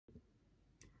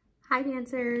Hi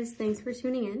dancers, thanks for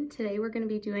tuning in. Today we're going to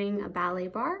be doing a ballet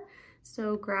bar.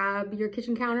 So grab your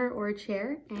kitchen counter or a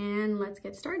chair and let's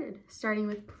get started, starting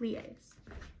with pliés.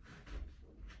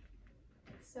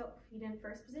 So feet in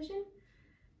first position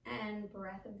and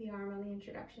breadth of the arm on the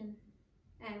introduction.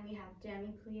 And we have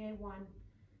demi-plie 1,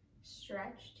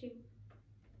 stretch 2,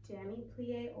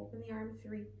 demi-plie, open the arm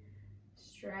 3,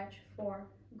 stretch 4,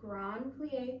 grand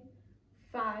plie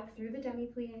 5 through the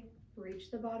demi-plie,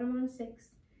 reach the bottom on 6,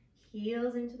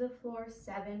 heels into the floor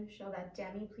 7, show that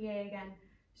demi-plie again,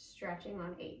 stretching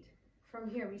on 8. From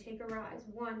here we take a rise,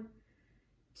 1,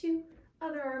 2,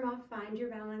 other arm off, find your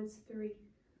balance, 3,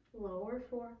 lower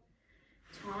 4,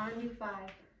 tendu 5,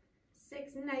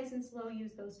 6, nice and slow,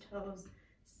 use those toes,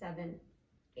 7,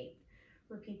 8.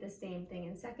 Repeat the same thing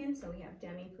in second, so we have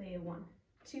demi-plie 1,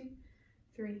 2,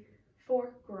 3,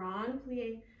 4, grand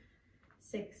plie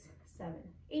 6, 7,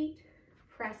 8,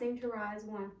 pressing to rise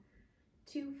 1,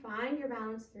 2, find your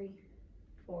balance 3,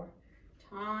 4,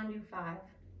 tendu 5,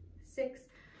 6,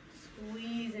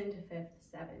 squeeze into 5th,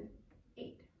 7,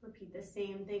 8. Repeat the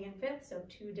same thing in 5th, so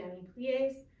 2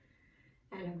 demi-plies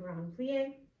and a grand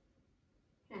plie.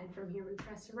 And from here we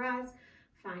press to rise,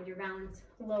 find your balance,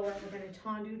 lower, we're going to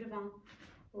tendu devant,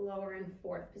 lower in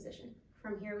 4th position.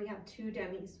 From here we have 2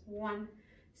 demis, 1,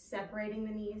 separating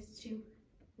the knees, 2,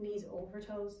 knees over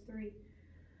toes, 3,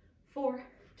 4,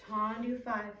 tendu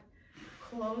 5,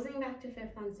 closing back to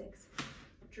 5th on 6,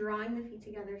 drawing the feet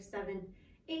together, 7,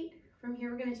 8. From here,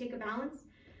 we're going to take a balance.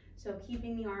 So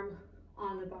keeping the arm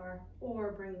on the bar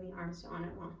or bringing the arms to en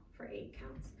avant for 8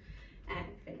 counts and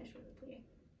finish with a plie.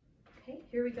 Okay,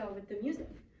 here we go with the music.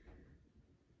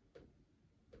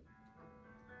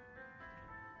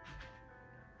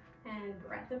 And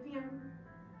breadth of the arm.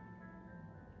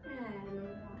 And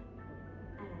 1,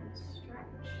 and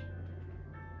stretch.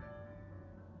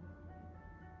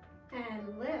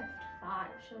 And lift, 5,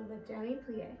 show the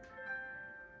demi-plie,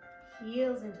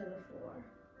 heels into the floor,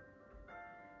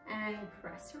 and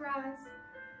press to rise,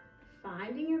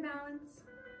 finding your balance,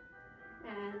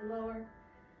 and lower,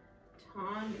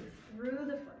 tendu through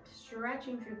the foot,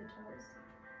 stretching through the toes,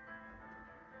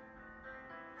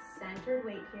 centered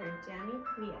weight here,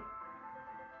 demi-plie,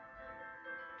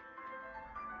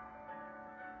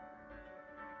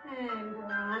 and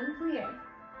grand plie,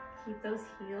 keep those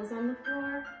heels on the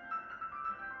floor,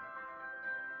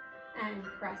 and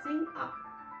pressing up.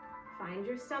 Find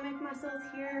your stomach muscles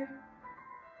here,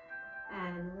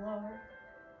 and lower,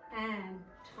 and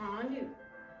tendu.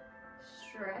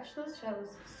 Stretch those toes,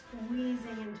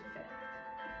 squeezing into 5th,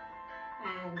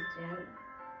 and demi,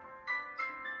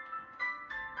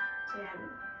 demi,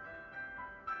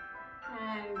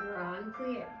 and grand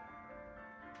plie.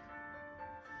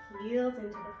 Heels into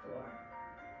the floor,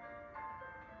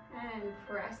 and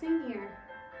pressing here,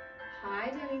 high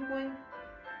demi point,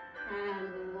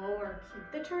 and lower, keep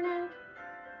the turn out,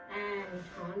 and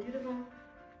tendu devant,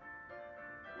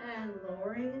 and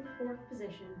lowering in 4th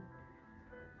position,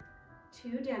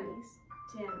 2 demis,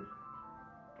 demi,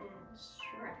 and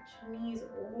stretch, knees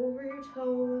over your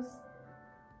toes,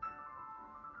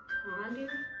 tendu,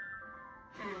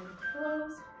 and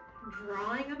close,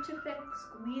 drawing up to 5th,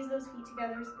 squeeze those feet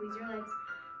together, squeeze your legs,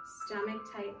 stomach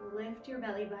tight, lift your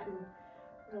belly button,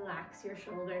 relax your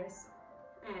shoulders,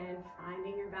 and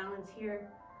finding your balance here,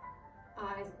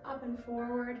 eyes up and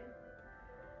forward,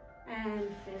 and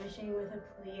finishing with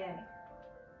a plie.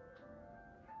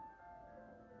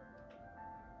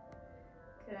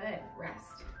 Good,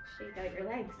 rest, shake out your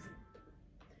legs.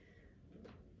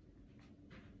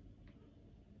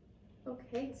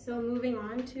 Okay, so moving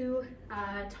on to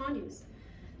tendus.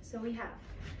 So we have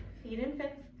feet in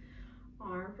 5th,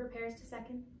 arm prepares to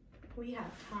 2nd. We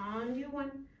have tendu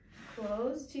 1,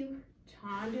 close 2,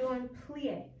 tendu on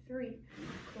plie 3,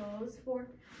 close 4,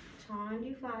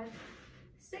 tendu 5,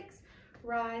 6,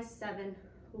 rise 7,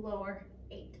 lower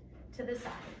 8, to the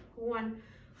side, 1,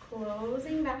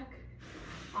 closing back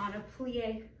on a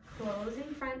plie,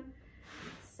 closing front,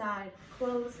 side,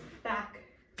 close, back,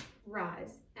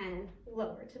 rise, and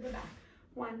lower to the back,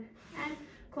 1, and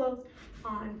close,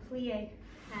 on plie,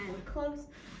 and close,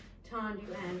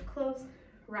 tendu and close,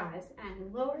 rise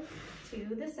and lower,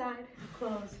 to the side,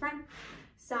 close front,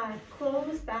 side,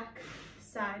 close back,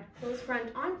 side, close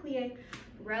front, on plie,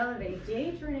 releve,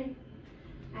 détourné,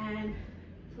 and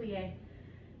plie,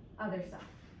 other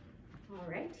side. All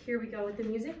right, here we go with the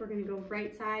music. We're gonna go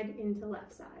right side into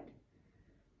left side.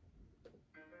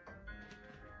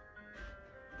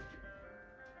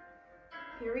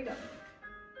 Here we go.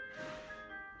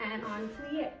 And on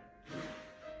plie,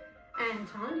 and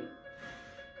tendu,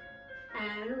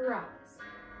 and rise.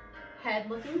 Head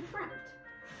looking front,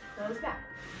 goes back,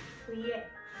 plie,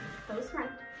 close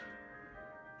front,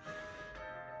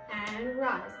 and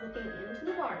rise, looking into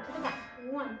the bar, to the back,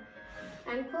 1,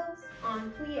 and close,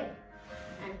 on plie,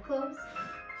 and close,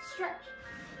 stretch,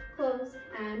 close,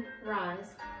 and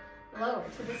rise, lower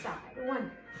to the side,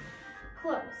 1,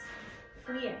 close,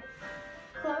 plie,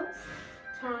 close,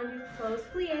 tendu, close,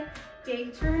 plie,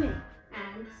 détourné,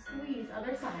 and squeeze,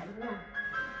 other side, 1,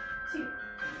 2,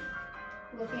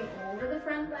 looking over the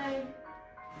front leg,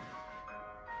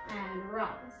 and rise,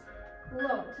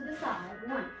 lower to the side,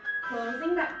 1,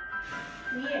 closing back,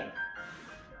 plie,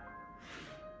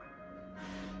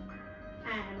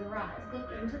 and rise,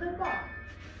 look into the bar,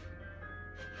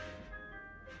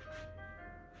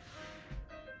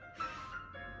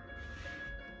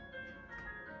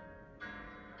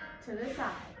 to the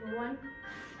side, 1,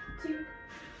 2,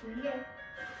 plie,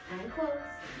 and close,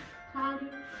 tendu,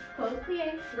 close,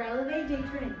 plie, releve,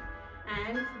 détourné,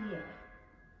 and plie.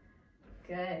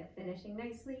 Good, finishing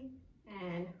nicely,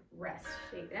 and rest,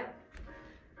 shake it out.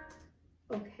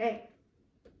 Okay,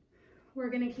 we're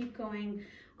gonna keep going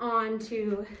on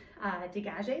to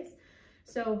dégagés.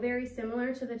 So very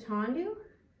similar to the tendu,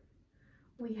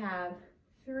 we have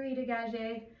 3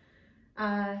 dégagés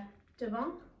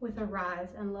devant with a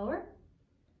rise and lower.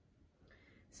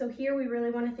 So here we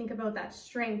really want to think about that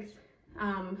strength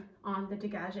on the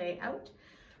dégagé out.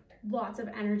 Lots of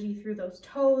energy through those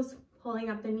toes, pulling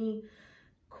up the knee,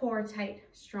 core tight,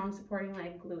 strong supporting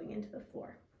leg gluing into the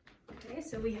floor. Okay,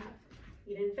 so we have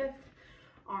feet in 5th,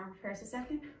 arm prepares to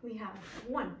 2nd. We have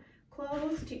 1,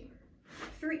 close, 2,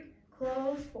 3,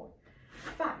 close, 4,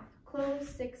 5, close,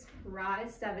 6,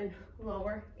 rise, 7,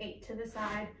 lower, 8 to the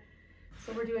side.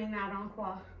 So we're doing that en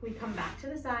croix. We come back to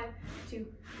the side, 2,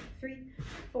 3,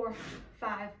 4,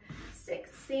 5,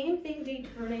 6. Same thing,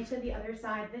 détourné to the other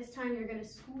side. This time you're gonna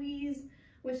squeeze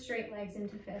with straight legs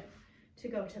into 5th to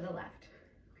go to the left.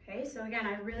 Okay, so again,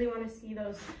 I really wanna see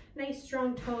those nice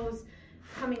strong toes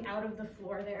coming out of the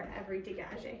floor there every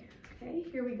dégagé. Okay,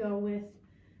 here we go with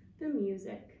the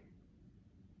music.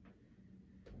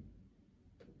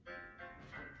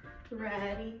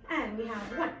 Ready, and we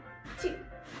have 1, 2,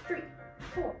 3,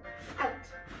 4, out,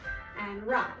 and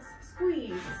rise,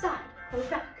 squeeze, side, close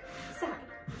back, side,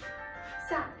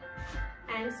 side,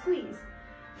 and squeeze,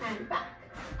 and back,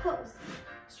 close,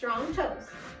 strong toes,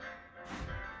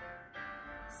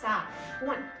 side,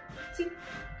 1, 2,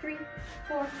 3,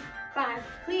 4, 5,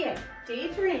 plie,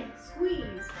 détourné,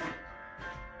 squeeze,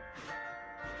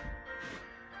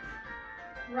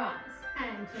 rise,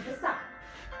 and to the side,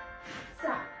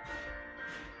 side,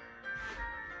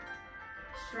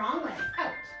 strong legs,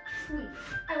 out, squeeze,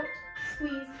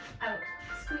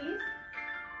 squeeze,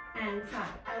 and side,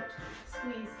 out,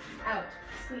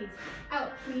 squeeze,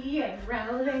 out, plie,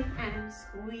 releve, and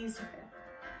squeeze to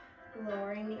 5th,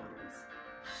 lowering the arms,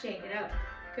 shake it out,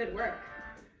 good work.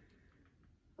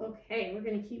 Okay, we're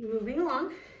gonna keep moving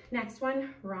along. Next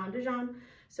one, rond de jambe.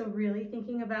 So really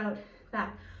thinking about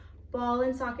that ball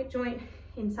and socket joint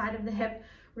inside of the hip,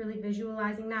 really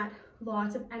visualizing that.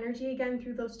 Lots of energy again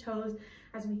through those toes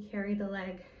as we carry the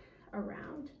leg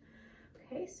around.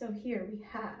 Okay, so here we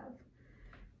have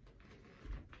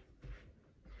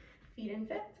feet in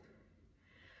 5th,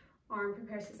 arm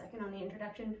prepares to 2nd on the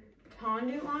introduction,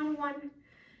 tendu on 1,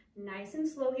 nice and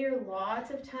slow here, lots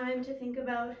of time to think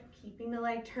about keeping the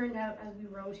leg turned out as we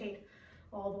rotate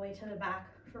all the way to the back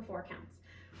for 4 counts.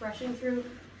 Brushing through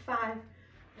 5,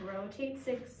 rotate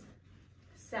 6,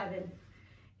 7,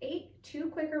 8, 2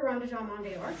 quicker rond de jambe en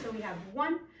dehors. So we have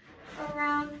 1,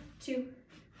 around, 2,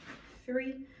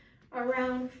 3,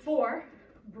 around, 4,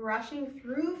 brushing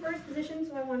through first position.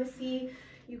 So I want to see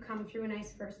you come through a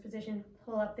nice first position,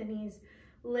 pull up the knees,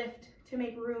 lift to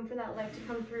make room for that leg to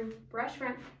come through, brush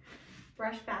front,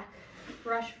 brush back,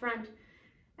 brush front,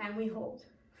 and we hold.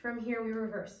 From here we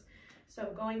reverse.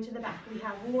 So going to the back, we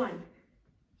have 1,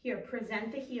 here,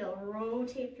 present the heel,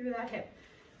 rotate through that hip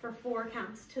for 4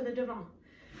 counts to the devant.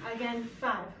 Again,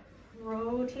 5,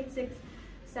 rotate 6,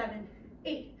 7,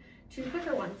 8, 2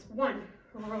 quicker ones, 1,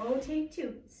 rotate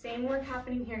 2, same work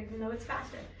happening here even though it's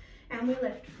faster. And we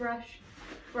lift, brush,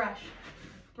 brush,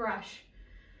 brush,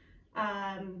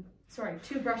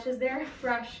 2 brushes there,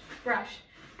 brush, brush,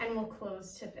 and we'll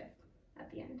close to 5th at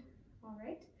the end. All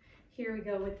right, here we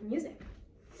go with the music.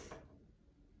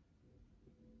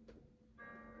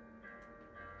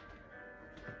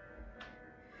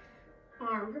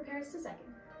 Arm prepares to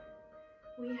 2nd.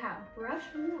 We have brush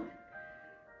 1,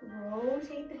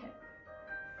 rotate the hip,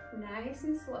 nice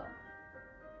and slow,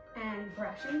 and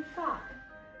brushing 5,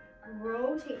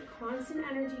 rotate, constant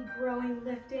energy, growing,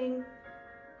 lifting,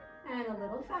 and a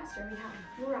little faster. We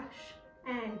have brush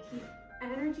and keep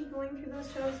energy going through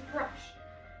those toes, brush,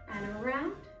 and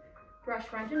around, brush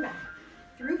front and back,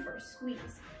 through first,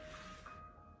 squeeze,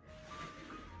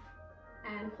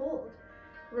 and hold,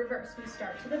 reverse, we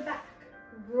start to the back,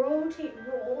 rotate,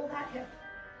 roll that hip,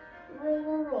 roll,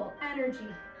 roll, roll, energy,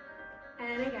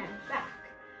 and again, back,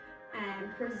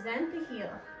 and present the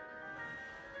heel.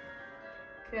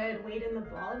 Good, weight in the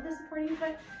ball of the supporting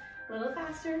foot, a little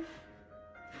faster.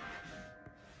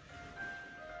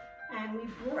 And we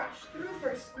brush through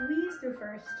first, squeeze through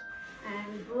first,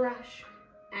 and brush,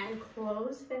 and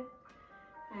close fifth,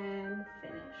 and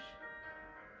finish.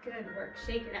 Good work,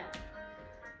 shake it out.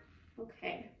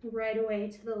 Okay, right away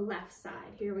to the left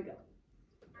side, here we go.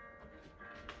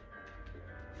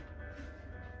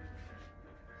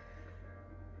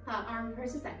 Arm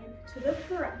press a second, to the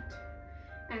front,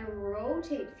 and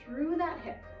rotate through that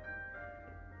hip.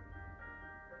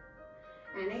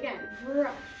 And again,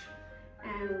 brush,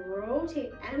 and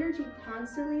rotate, energy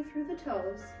constantly through the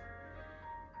toes.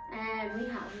 And we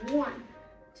have 1,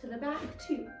 to the back,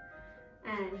 2,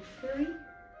 and 3,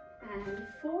 and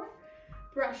 4.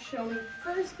 Brush, show me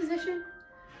first position,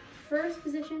 first,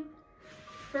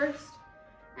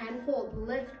 and hold,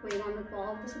 lift, weight on the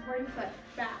ball of the supporting foot,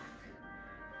 back,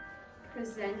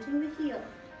 presenting the heel.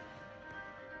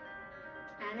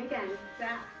 And again,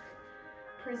 back,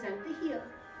 present the heel.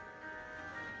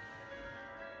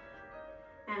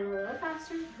 And a little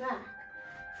faster, back,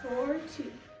 4,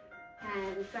 2,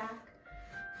 and back,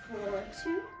 4,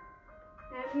 2,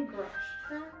 and we brush,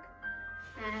 back,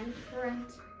 and front,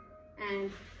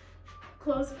 and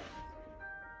close.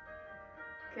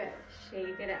 Good,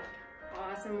 shake it out.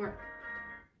 Awesome work.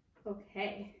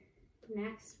 Okay,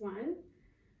 next one,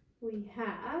 we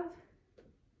have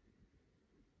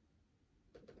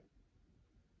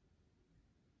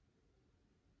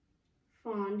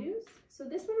fondues. So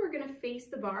this one we're gonna face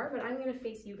the bar, but I'm gonna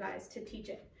face you guys to teach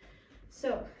it.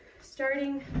 So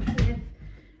starting with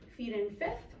feet in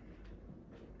fifth.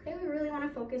 Okay, we really wanna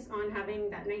focus on having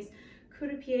that nice coup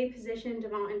de pied position,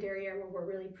 devant and derriere, where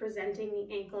we're really presenting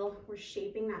the ankle, we're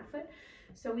shaping that foot.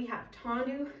 So we have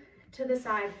tendu to the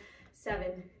side,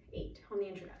 7, 8 on the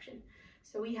introduction.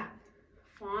 So we have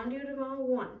fondu devant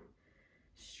 1,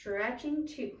 stretching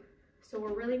 2. So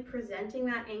we're really presenting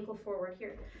that ankle forward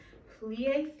here.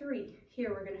 Plie 3. Here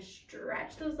we're gonna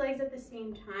stretch those legs at the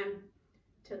same time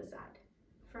to the side.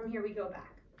 From here we go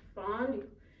back, fondu,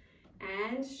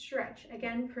 and stretch.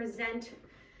 Again, present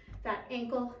that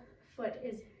ankle, foot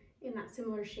is in that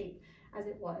similar shape as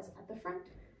it was at the front.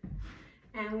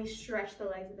 And we stretch the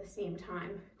legs at the same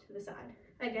time to the side.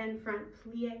 Again, front,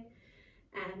 plie,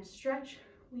 and stretch.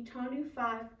 We tendu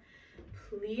 5,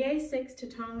 plie 6 to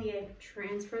tendu,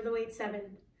 transfer the weight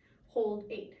 7, hold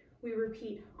 8. We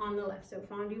repeat on the left, so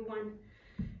fondu 1,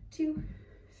 2,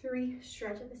 3,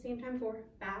 stretch at the same time, 4,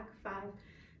 back, 5,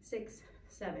 6,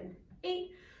 7,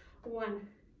 8, 1,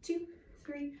 2,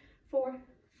 3, 4,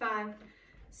 5,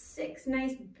 6.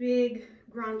 Nice big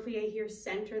grand plie here,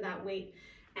 center that weight,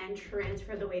 and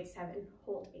transfer the weight 7,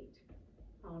 hold 8.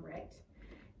 All right,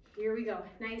 here we go.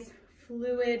 Nice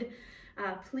fluid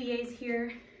plies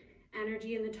here,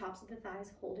 energy in the tops of the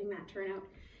thighs, holding that turnout.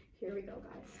 Here we go,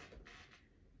 guys.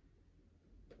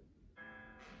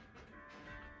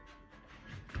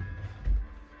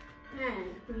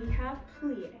 And we have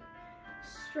plie,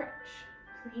 stretch,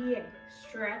 plie,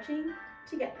 stretching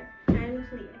together, and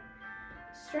plie,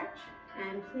 stretch,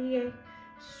 and plie,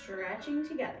 stretching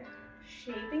together,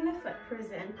 shaping the foot,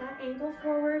 present that ankle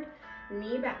forward,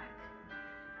 knee back,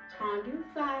 tendu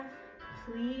 5,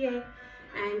 plie,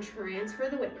 and transfer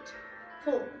the weight,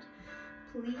 hold,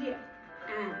 plie,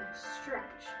 and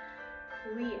stretch,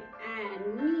 plie, and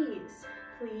knees,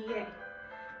 plie,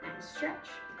 and stretch,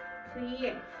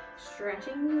 plie,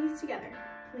 stretching knees together,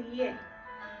 plie,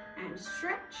 and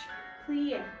stretch,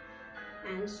 plie,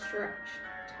 and stretch,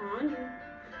 tendu,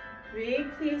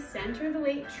 big plie, center the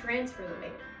weight, transfer the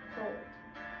weight, hold.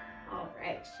 All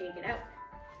right, shake it out.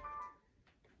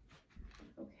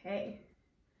 Okay,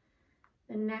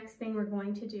 the next thing we're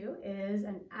going to do is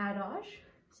an adage.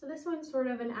 So this one's sort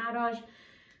of an adage.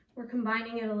 We're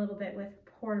combining it a little bit with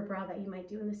port de bras that you might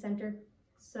do in the center.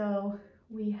 So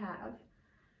we have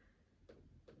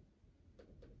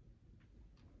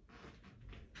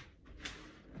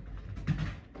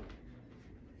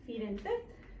feet in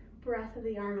fifth, breath of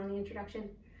the arm on the introduction.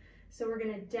 So we're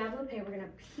gonna développé, we're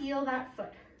gonna peel that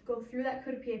foot, go through that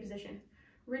coup de pied position,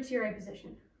 retiré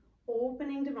position,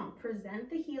 opening devant, present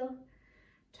the heel,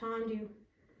 tendu,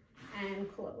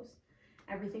 and close.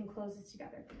 Everything closes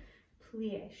together.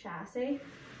 Plie, chassé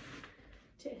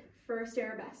to first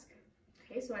arabesque.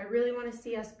 Okay, so I really wanna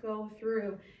see us go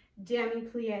through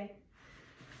demi-plie,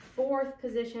 fourth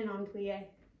position on plie.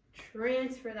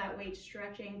 Transfer that weight,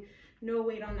 stretching, no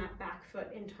weight on that back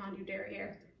foot in tendu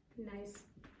derriere. Nice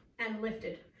and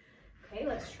lifted. Okay,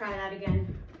 let's try that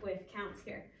again with counts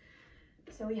here.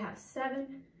 So we have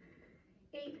 7,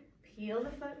 8, peel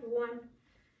the foot, 1,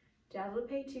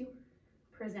 développé 2,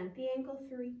 present the ankle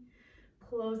 3,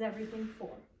 close everything 4,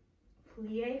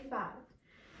 plie 5,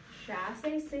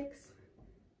 chassé 6,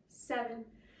 7,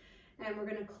 and we're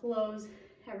gonna close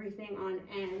everything on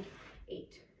and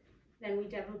 8. Then we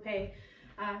développé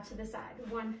to the side,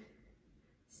 1,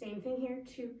 same thing here,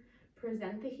 2,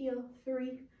 present the heel,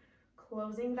 3,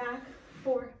 closing back,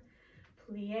 4,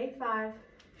 plie 5,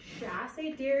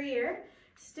 chassé derriere,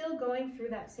 still going through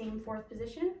that same fourth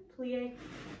position, plie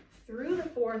through the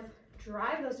fourth,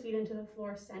 drive those feet into the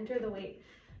floor, center the weight,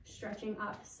 stretching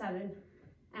up 7,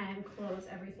 and close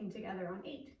everything together on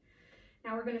 8.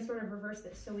 Now we're gonna sort of reverse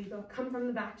this. So we go, come from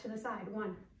the back to the side,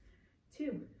 1,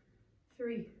 2,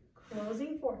 3,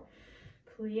 closing 4,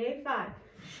 plie 5,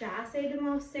 chassé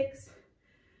devant 6,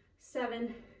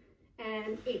 7,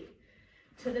 and 8.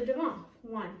 To the devant,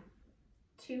 1,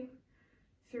 2,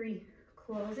 3,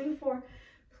 closing 4,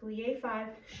 plie 5,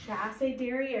 chassé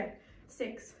derriere,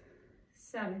 6,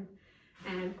 7,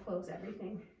 and close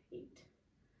everything, 8.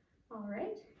 All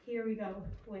right, here we go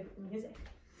with music.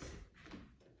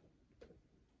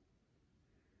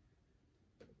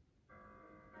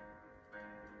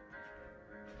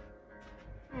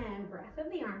 And breath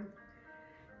of the arm.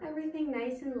 Everything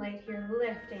nice and light here,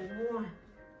 lifting, 1,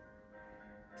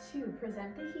 2,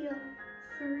 present the heel,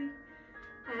 3,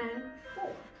 and 4,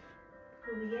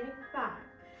 plie 5,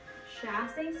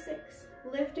 chassé 6,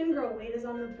 lift and grow, weight is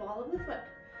on the ball of the foot,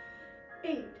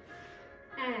 8,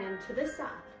 and to the side,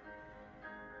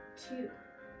 2,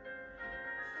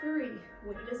 3,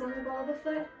 weight is on the ball of the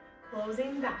foot,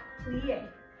 closing back, plie,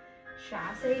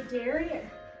 chassé derriere,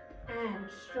 and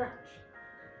stretch.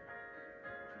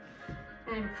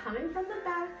 And coming from the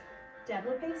back,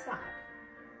 développé side.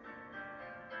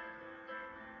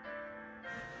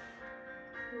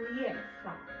 Plie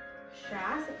 5,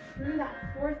 chassé through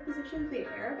that fourth position, plie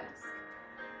arabesque.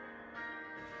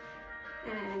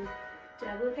 And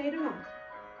développé devant.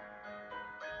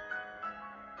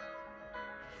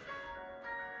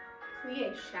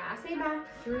 Plie, chassé back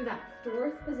through that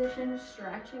fourth position,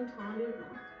 stretching tendu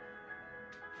devant.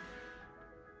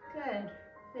 Good,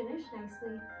 finish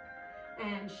nicely.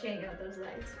 And shake out those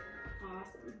legs.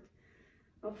 Awesome.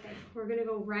 Okay, we're gonna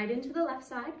go right into the left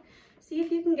side. See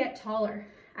if you can get taller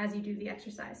as you do the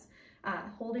exercise.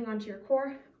 Holding onto your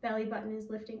core, belly button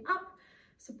is lifting up,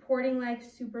 supporting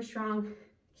legs super strong.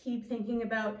 Keep thinking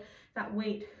about that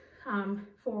weight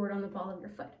forward on the ball of your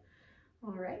foot.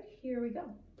 All right, here we go.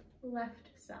 Left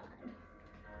side.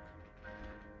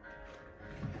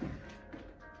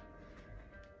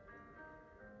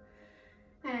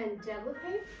 And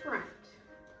développé front.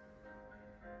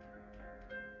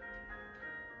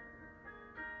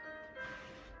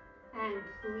 And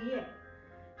plie,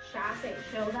 chassé,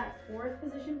 show that fourth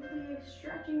position, plie,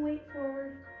 stretching weight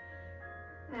forward,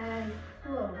 and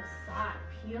close, side,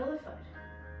 peel the foot,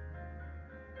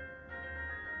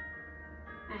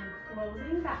 and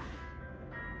closing back,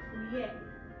 plie,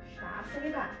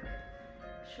 chassé back,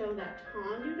 show that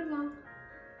tendu devant,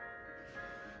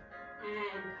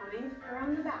 and coming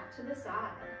from the back to the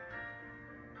side.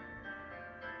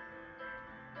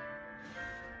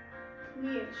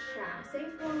 Plie,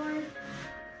 chassé forward.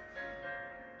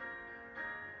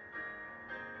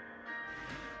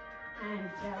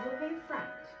 And développé front.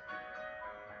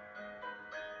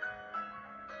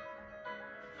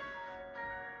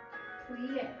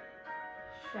 Plie,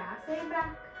 chassé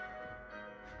back.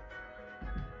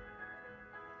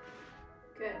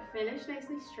 Good, finish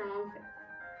nicely strong.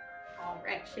 All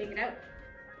right, shake it out.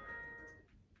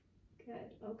 Good,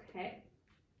 okay.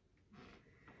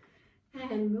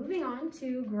 And moving on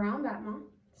to grand battement.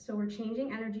 So we're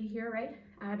changing energy here, right?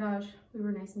 Adage, we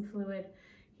were nice and fluid.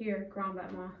 Here, grand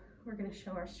battement, we're gonna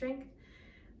show our strength.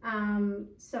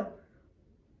 So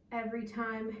every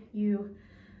time you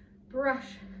brush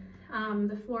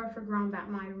the floor for grand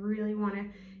battement, I really wanna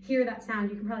hear that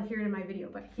sound. You can probably hear it in my video,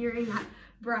 but hearing that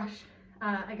brush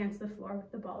against the floor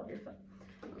with the ball of your foot.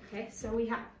 Okay, so we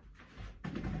have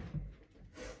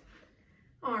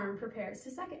arm prepares to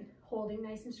second, holding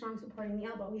nice and strong, supporting the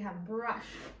elbow. We have brush,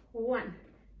 1,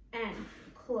 and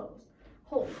close,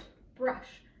 hold,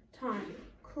 brush, tendu,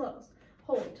 close,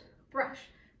 hold, brush,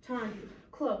 tendu,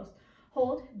 close,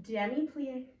 hold,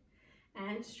 demi-plie,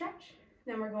 and stretch.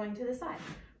 Then we're going to the side.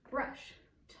 Brush,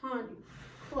 tendu,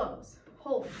 close,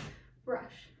 hold,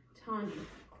 brush, tendu,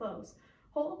 close,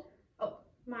 hold. Oh,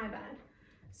 my bad.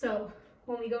 So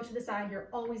when we go to the side, you're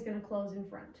always gonna close in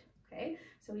front, okay?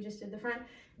 So we just did the front,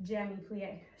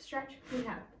 demi-plie, stretch. We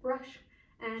have brush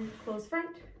and close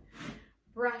front,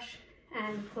 brush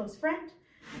and close front,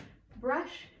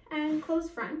 brush and close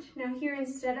front. Now here,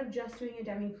 instead of just doing a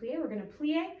demi-plie, we're gonna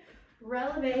plie,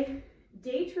 releve,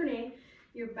 détourner.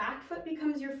 Your back foot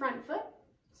becomes your front foot.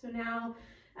 So now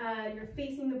you're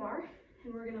facing the bar,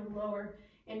 and we're gonna lower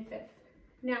in fifth.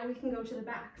 Now we can go to the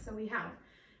back. So we have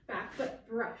back foot,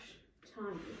 brush,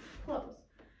 tendu, close,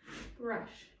 brush,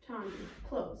 tendu,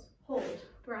 close, hold,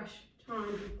 brush,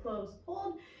 tendu, close,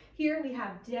 hold. Here we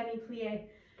have demi-plie,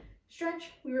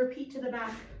 stretch. We repeat to the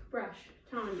back, brush,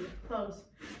 tendu, close,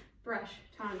 brush,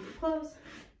 tendu, close,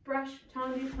 brush,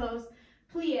 tendu, close,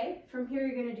 plie. From here,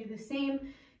 you're gonna do the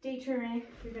same, détourner.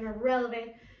 You're gonna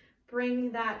releve,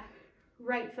 bring that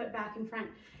right foot back in front,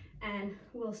 and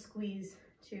we'll squeeze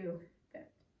to fifth,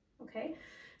 okay?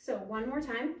 So one more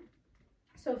time.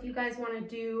 So if you guys wanna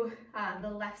do the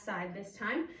left side this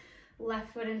time,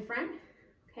 left foot in front,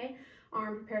 okay?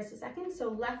 Arm prepares to second, so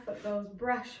left foot goes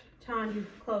brush, tendu,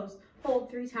 close,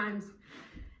 hold 3 times,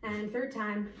 and third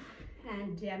time,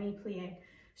 and demi-plie.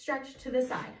 Stretch to the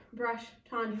side, brush,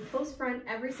 tendu, close front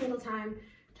every single time,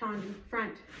 tendu,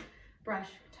 front, brush,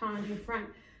 tendu, front,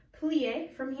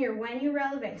 plie. From here, when you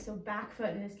releve, so back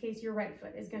foot, in this case your right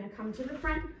foot, is gonna come to the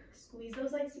front, squeeze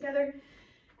those legs together,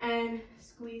 and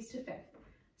squeeze to fifth.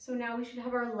 So now we should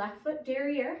have our left foot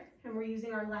derriere, and we're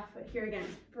using our left foot here again.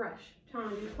 Brush,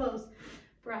 tendu, close,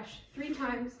 brush 3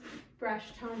 times,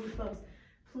 brush, tendu, close,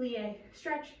 plie,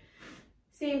 stretch.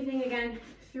 Same thing again,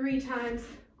 3 times.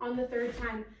 On the third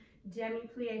time,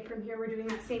 demi-plie. From here, we're doing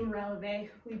that same releve.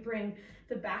 We bring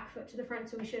the back foot to the front,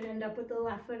 so we should end up with the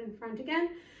left foot in front again,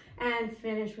 and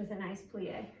finish with a nice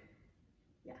plie.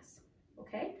 Yes,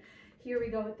 okay. Here we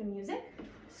go with the music.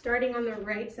 Starting on the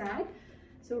right side,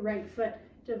 so right foot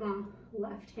devant,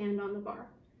 left hand on the bar.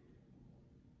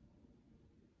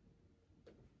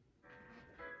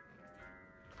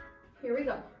 Here we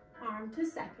go. Arm to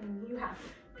second. You have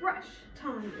brush,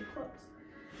 tendu, close,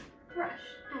 brush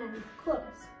and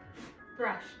close,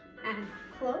 brush and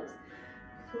close,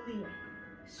 plie,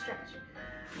 stretch,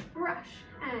 brush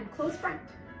and close front,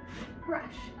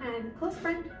 brush and close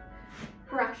front,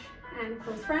 brush and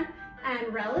close front,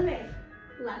 and releve,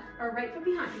 left or right foot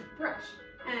behind, brush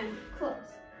and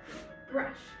close,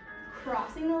 brush,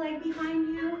 crossing the leg behind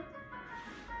you,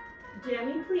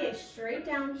 demi-plie, straight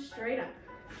down, straight up,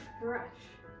 brush.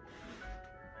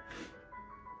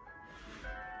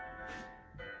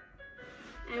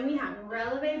 And we have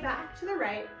releve back to the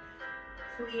right,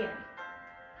 plie.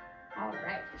 All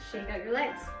right, shake out your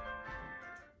legs.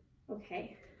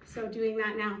 Okay, so doing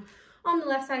that now on the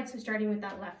left side, so starting with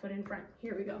that left foot in front.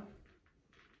 Here we go.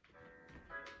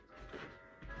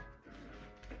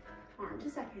 Arm to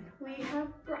second. We have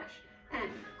brush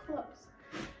and close.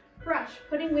 Brush,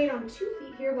 putting weight on 2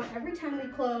 feet here, but every time we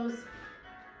close,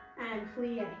 and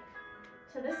plie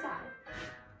to the side.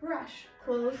 Brush,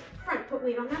 close, front, put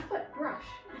weight on that foot, brush,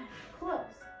 and close,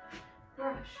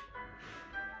 brush,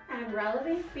 and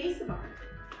releve, face the bar,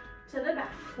 to the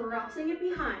back, crossing it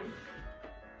behind,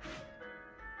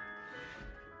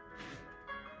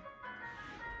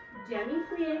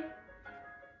 demi-plie,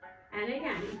 and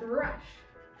again, brush,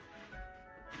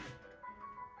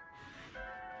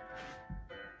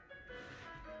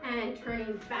 and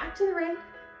turning back to the right,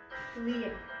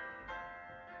 plie.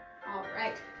 All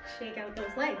right, shake out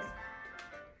those legs.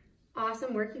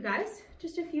 Awesome work, you guys.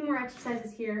 Just a few more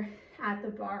exercises here at the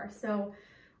bar. So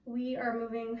we are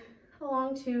moving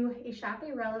along to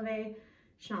échappé, releve,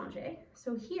 changer.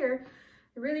 So here,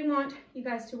 I really want you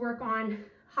guys to work on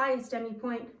highest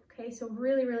demi-point, okay? So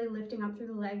really, really lifting up through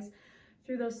the legs,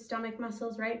 through those stomach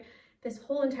muscles, right? This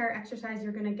whole entire exercise,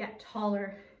 you're gonna get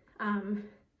taller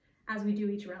as we do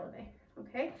each releve,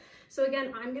 okay? So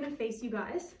again, I'm gonna face you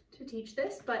guys to teach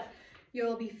this, but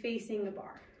you'll be facing the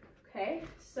bar, okay?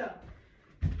 So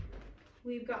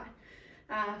we've got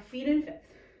feet in fifth.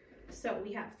 So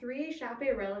we have 3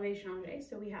 échappé, releve, changer.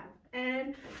 So we have,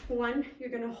 and 1, you're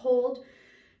gonna hold,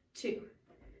 2,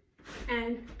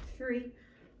 and 3,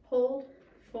 hold,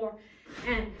 4,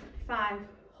 and 5,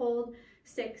 hold,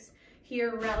 6,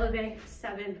 here, releve,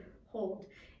 7, hold,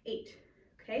 8,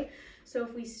 okay? So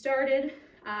if we started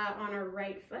on our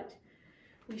right foot,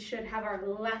 we should have our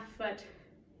left foot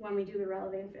when we do the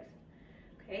releve in fifth,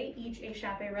 okay? Each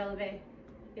échappé releve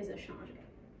is a changer.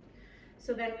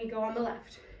 So then we go on the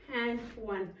left, and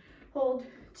 1, hold,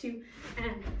 2,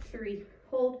 and 3,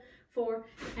 hold, 4,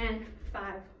 and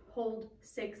 5, hold,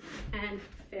 6, and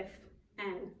 5th,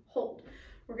 and hold.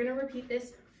 We're gonna repeat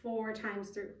this 4 times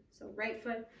through. So right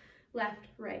foot, left,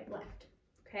 right, left,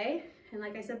 okay? And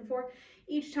like I said before,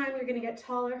 each time you're gonna get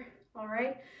taller, all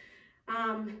right?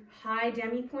 High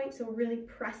demi point, so really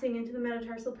pressing into the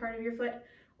metatarsal part of your foot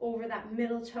over that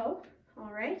middle toe,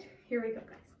 all right? Here we go,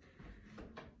 guys.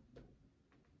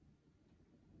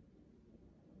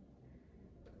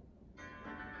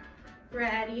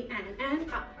 Ready,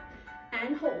 and up,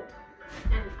 and hold,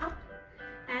 and up,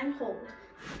 and hold,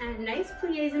 and nice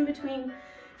plies in between,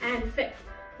 and fifth,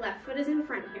 left foot is in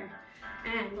front here,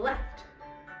 and left,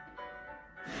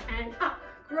 and up,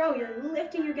 grow, you're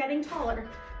lifting, you're getting taller,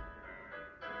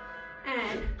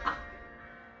 and up,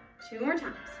 2 more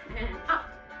times, and up,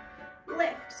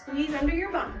 lift, squeeze under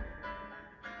your bum,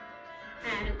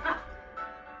 and up,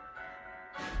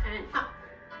 and up,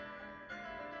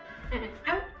 and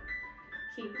out.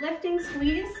 Keep lifting,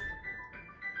 squeeze,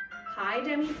 high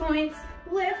demi points,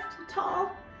 lift,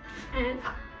 tall, and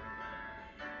up,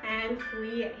 and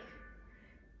plie.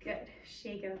 Good,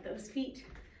 shake out those feet.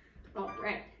 All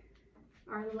right,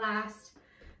 our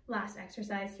last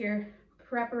exercise here,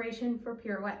 preparation for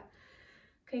pirouette.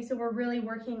 Okay, so we're really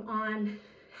working on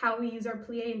how we use our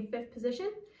plie in 5th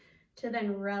position to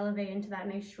then releve into that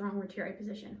nice strong retiré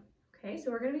position. Okay,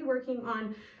 so we're gonna be working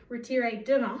on retiré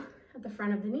devant at the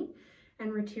front of the knee,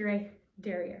 and retiré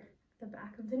derrière, the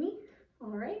back of the knee.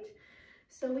 All right,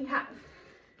 so we have,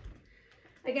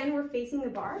 again, we're facing the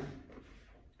bar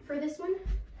for this one.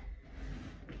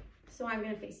 So I'm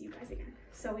gonna face you guys again.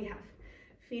 So we have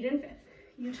feet in 5th,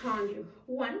 you tendu,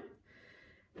 1,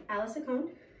 à la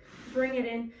seconde, bring it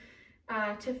in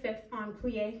to 5th on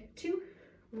plie, 2,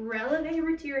 releve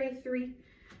retiré, 3,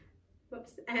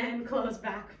 whoops, and close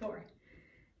back, 4.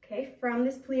 Okay, from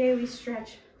this plie, we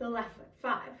stretch the left foot,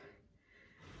 5,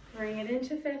 bring it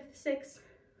into 5th, 6,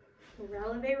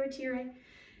 releve retiré,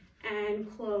 and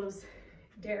close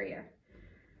derrière.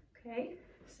 Okay,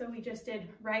 so we just did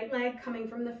right leg coming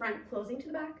from the front, closing to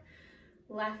the back,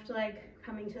 left leg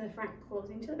coming to the front,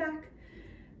 closing to the back.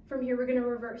 From here, we're gonna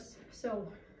reverse. So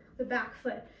the back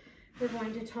foot, we're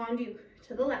going to tendu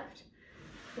to the left,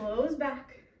 close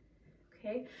back,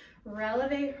 okay?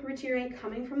 Releve retiré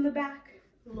coming from the back,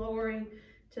 lowering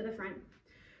to the front.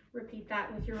 Repeat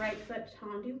that with your right foot,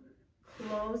 tendu,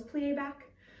 close plie back,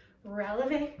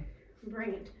 releve,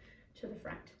 bring it to the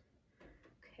front.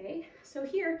 Okay, so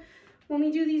here, when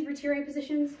we do these retiré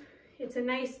positions, it's a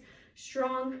nice,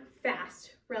 strong,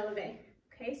 fast releve.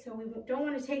 Okay, so we don't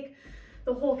want to take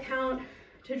the whole count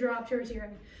to drop to retiré,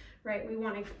 right? We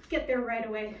want to get there right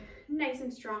away, nice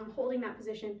and strong, holding that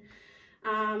position.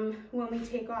 When we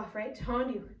take off, right,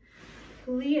 tendu,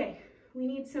 plie, we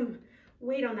need some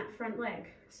weight on that front leg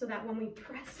so that when we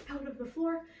press out of the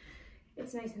floor,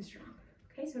 it's nice and strong.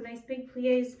 Okay, so nice big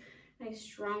plies, nice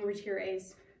strong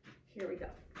retirés. Here we go.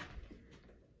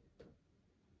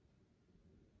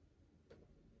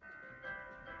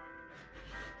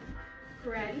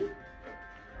 Ready,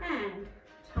 and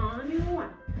tendu, 1,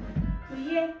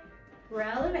 plie,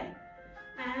 releve,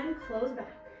 and close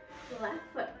back. Left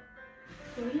foot,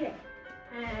 plie,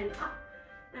 and up,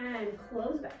 and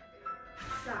close back.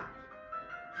 Side,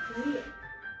 plie,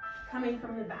 coming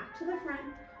from the back to the front,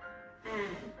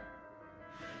 and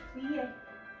plie,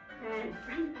 and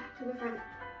front back to the front.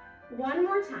 One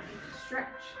more time, stretch,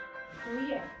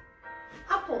 plie,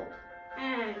 uphold,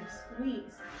 and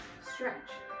squeeze,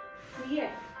 stretch, plie,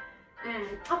 and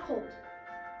uphold,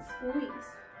 squeeze,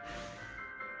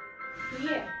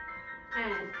 plie,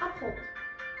 and uphold,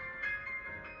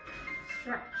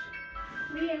 stretch,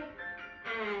 plie,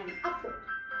 and uphold.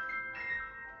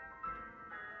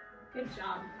 Good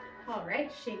job. All right,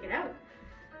 shake it out.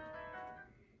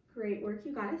 Great work,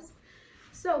 you guys.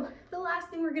 So the last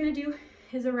thing we're gonna do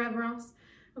is a reverence.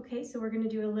 Okay, so we're gonna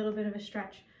do a little bit of a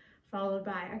stretch followed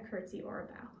by a curtsy or a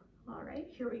bow. All right,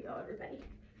 here we go, everybody.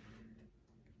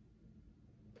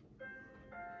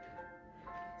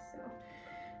 So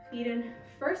feet in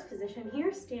first position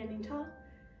here, standing tall,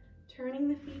 turning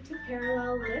the feet to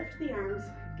parallel, lift the arms,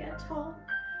 get tall,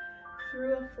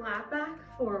 through a flat back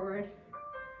forward,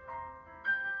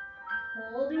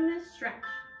 holding this stretch,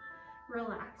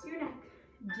 relax your neck,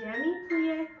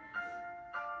 demi-plie,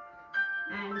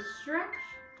 and stretch,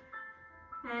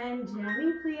 and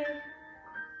demi-plie,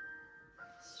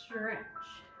 stretch.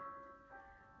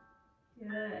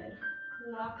 Good.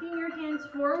 Walking your hands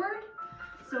forward,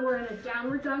 so we're in a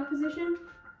downward dog position,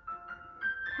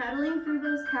 pedaling through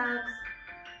those calves.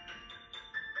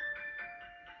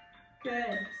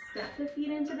 Good. Step the feet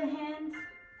into the hands,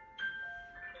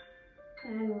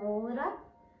 and roll it up.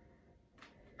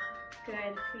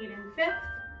 Good, feet in 5th,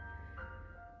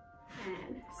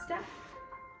 and step.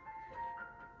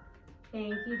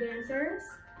 Thank you, dancers.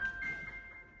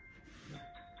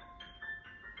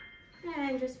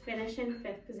 And just finish in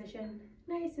 5th position.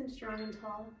 Nice and strong and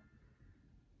tall.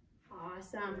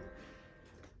 Awesome.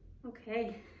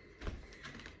 Okay.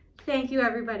 Thank you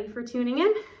everybody for tuning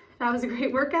in. That was a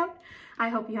great workout. I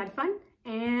hope you had fun,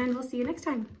 and we'll see you next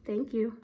time. Thank you.